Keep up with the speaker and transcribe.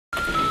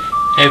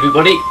Hey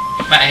everybody,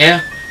 Matt here.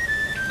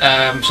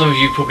 Some of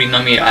you probably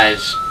know me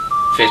as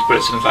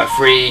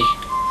FierceBullet753,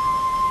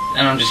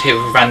 and I'm just here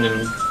with a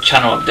random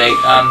channel update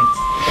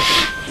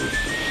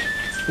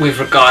with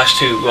regards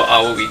to what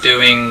I will be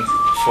doing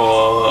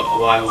for a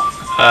while.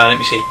 Let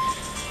me see.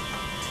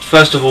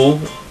 First of all,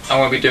 I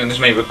won't be doing as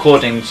many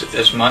recordings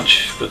as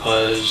much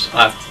because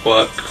I have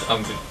work.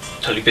 I'm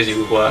totally busy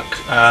with work.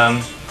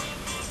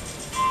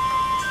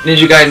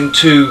 Ninja Gaiden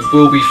 2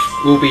 will be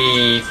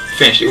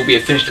finished. It will be a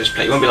finished Let's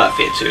Play. It won't be like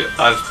Fear 2.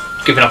 I've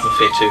given up on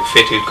Fear 2.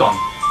 Fear 2 is gone.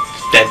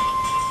 It's dead.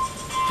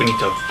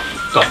 Finito.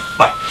 Gone.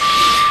 Bye.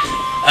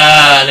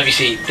 Let me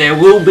see. There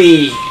will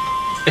be,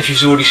 if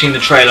you've already seen the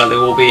trailer, there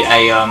will be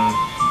a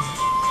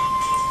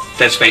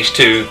Dead Space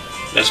 2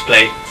 Let's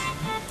Play.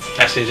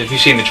 That's it. If you've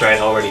seen the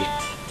trailer already,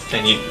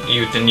 then you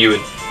would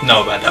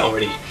know about that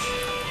already.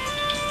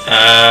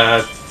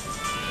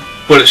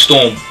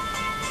 Bulletstorm.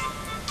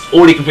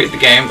 Already completed the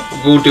game.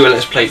 We'll do a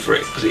Let's Play for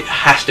it because it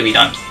has to be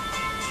done.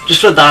 Just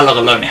for the dialogue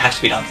alone, it has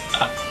to be done.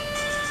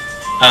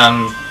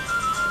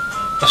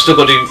 I've still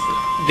got to do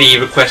the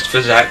request for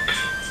Zach.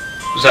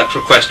 Zach's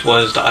request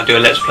was that I do a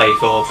Let's Play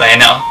for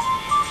Bayonetta.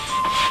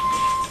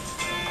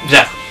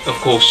 Zach, of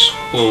course,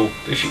 will.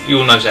 If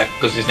you'll know Zach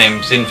because his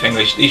name's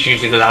Zinfinger. He's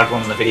usually the loud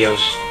one on the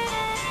videos.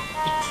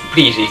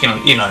 Pretty easy,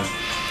 you know.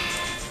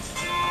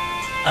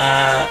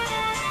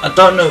 I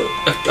don't know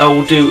if I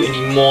will do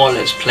any more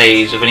Let's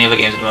Plays of any other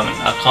games at the moment.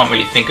 I can't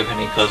really think of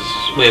any because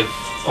with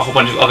a whole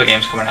bunch of other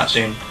games coming out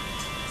soon.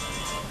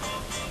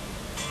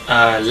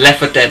 Left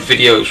 4 Dead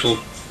videos will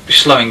be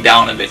slowing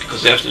down a bit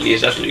because there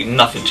is absolutely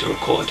nothing to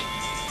record.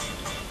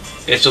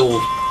 It's all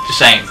the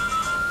same.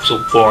 It's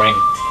all boring.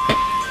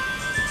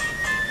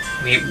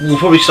 We'll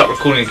probably start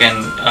recording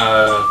again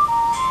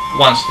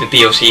once the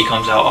DLC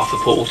comes out after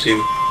Portal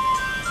 2.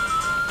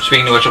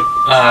 Speaking of which,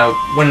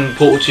 when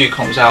Portal 2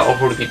 comes out, I'll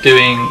probably be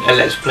doing a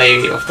Let's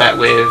Play of that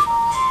with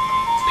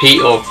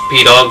Pete or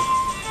P-Dog.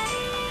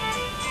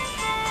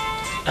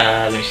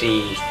 Let me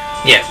see.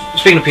 Yeah,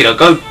 speaking of P-Dog,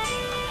 go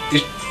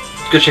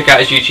check out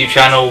his YouTube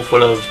channel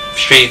full of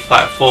Street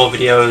Fighter 4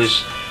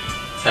 videos,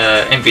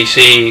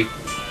 MVC,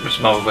 which is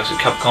Marvel vs.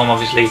 Capcom,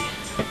 obviously.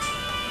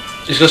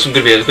 He's got some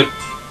good videos.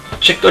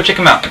 Go check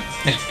him out.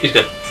 He's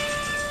good.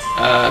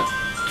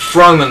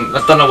 Froman,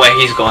 I don't know where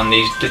he's gone.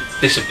 He's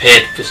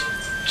disappeared for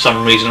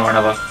some reason or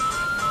another.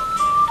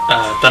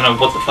 Don't know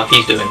what the fuck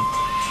he's doing.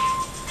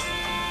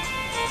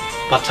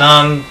 But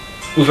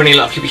with any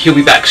luck, he'll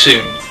be back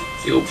soon.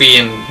 He'll be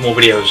in more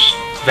videos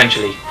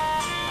eventually.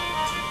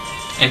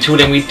 Until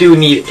then, we do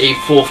need a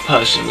 4th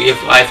person.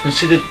 I've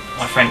considered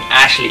my friend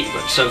Ashley,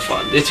 but so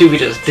far the 2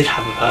 videos I did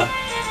have with her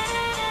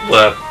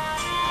were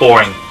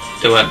boring.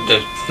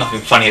 There's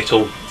nothing funny at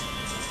all.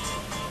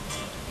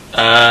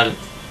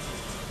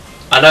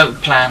 I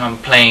don't plan on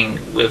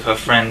playing with her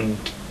friend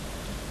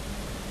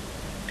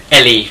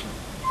Ellie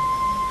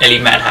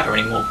Mad Hatter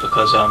anymore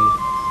because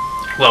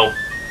well,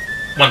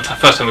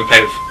 first time we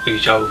played with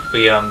each other,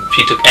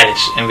 she took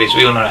Ellis, and we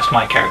all know that's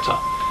my character.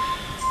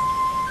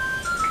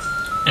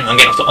 And I'm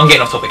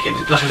getting off topic here.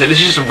 Like I said, this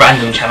is just a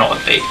random channel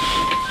update.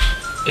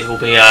 It will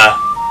be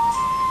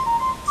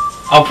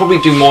I'll probably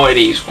do more of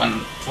these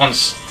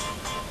once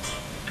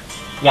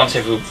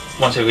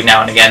every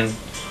now and again,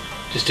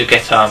 just to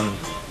get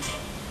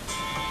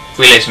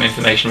relay some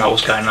information about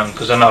what's going on,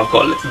 because I know I've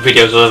got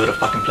videos all over the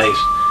fucking place.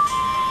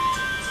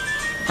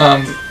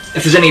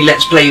 If there's any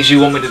Let's Plays you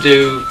want me to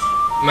do,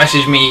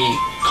 message me,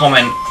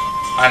 comment,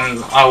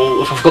 and I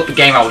will. If I've got the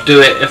game, I will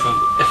do it. If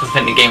I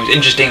think the game is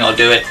interesting, I'll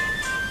do it.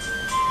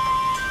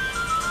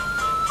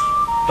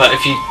 But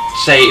if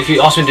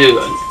you ask me to do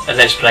a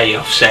Let's Play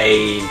of,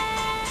 say,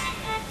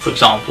 for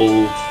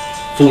example,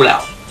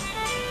 Fallout,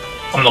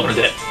 I'm not going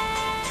to do it.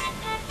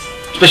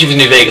 Especially if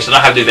it's New Vegas. I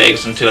don't have New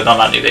Vegas until I don't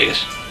like New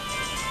Vegas.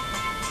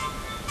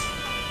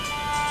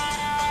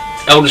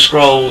 Elder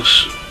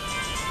Scrolls.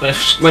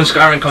 When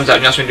Skyrim comes out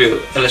and you ask me to do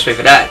a Let's Play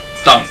for that,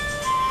 don't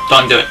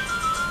do it.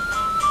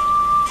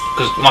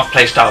 Because my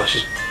playstyle is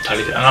just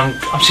totally different. And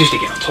I'm seriously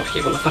getting off topic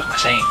here. What the fuck am I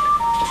saying?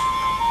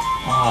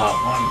 Oh,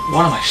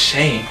 what am I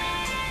saying?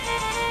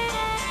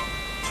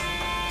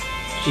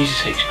 Jesus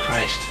H.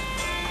 Christ.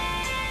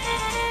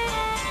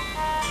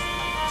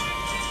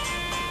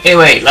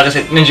 Anyway, like I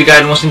said, Ninja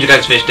Gaiden, once Ninja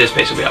Gaiden's finished, Dead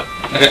Space will be up.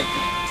 Okay.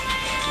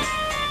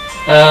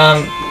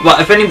 But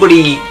if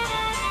anybody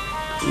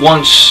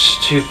wants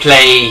to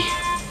play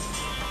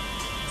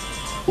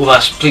with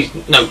us, please,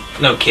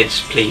 no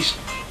kids, please.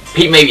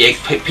 Pete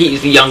Pete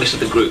is the youngest of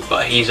the group,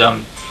 but he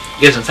doesn't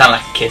sound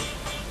like a kid.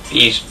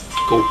 He's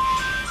cool.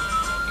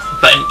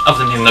 But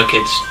other than him, no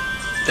kids.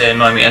 They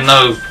annoy me, and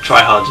no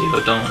tryhards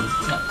either. Don't.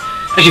 No.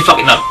 Actually, fuck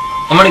it, no.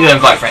 I'm only gonna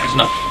invite friends.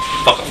 No,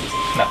 fuck off.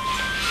 No.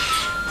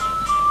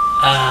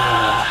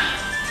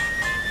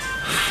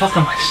 Fuck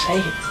am I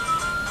saying?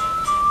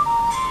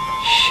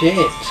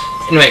 Shit.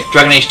 Anyway,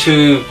 Dragon Age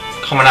 2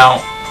 coming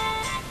out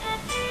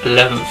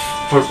 11th.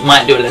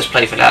 Might do a Let's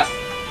Play for that.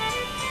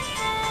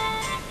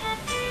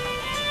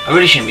 I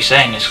really shouldn't be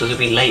saying this because it'll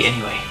be late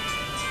anyway.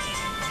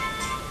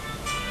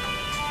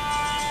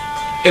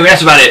 Anyway,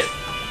 that's about it.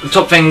 the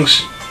top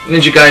things,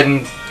 Ninja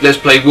Gaiden Let's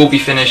Play will be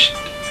finished.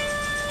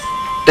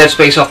 Dead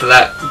Space after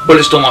that.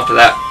 Bulletstorm after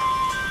that.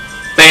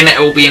 Bayonetta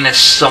will be in there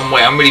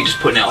somewhere. I'm really just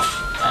putting it off.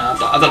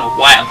 I don't know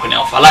why I'm putting it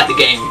off. I like the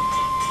game.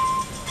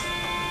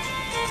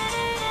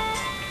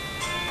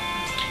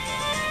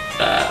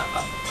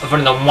 I've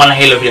only done one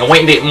Halo video. I'm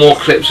waiting to get more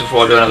clips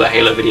before I do another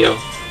Halo video.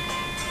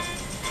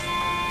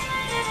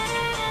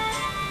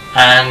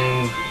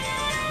 And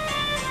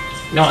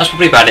you know, that's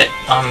probably about it.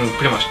 I'm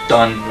pretty much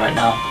done right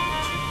now.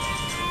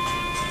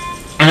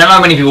 And I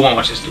know many people won't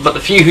watch this, but the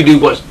few who do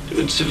watch,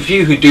 the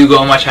few who do go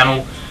on my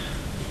channel,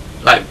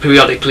 like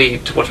periodically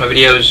to watch my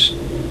videos,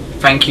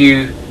 thank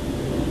you.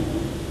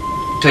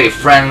 Tell your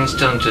friends,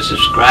 tell them to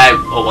subscribe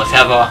or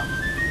whatever.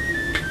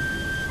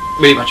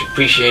 Really much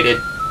appreciated.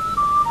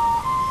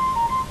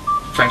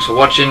 Thanks for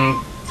watching.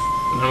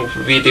 And we'll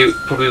probably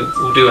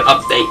do an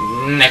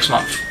update next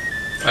month.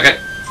 Okay?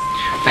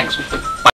 Thanks. Bye.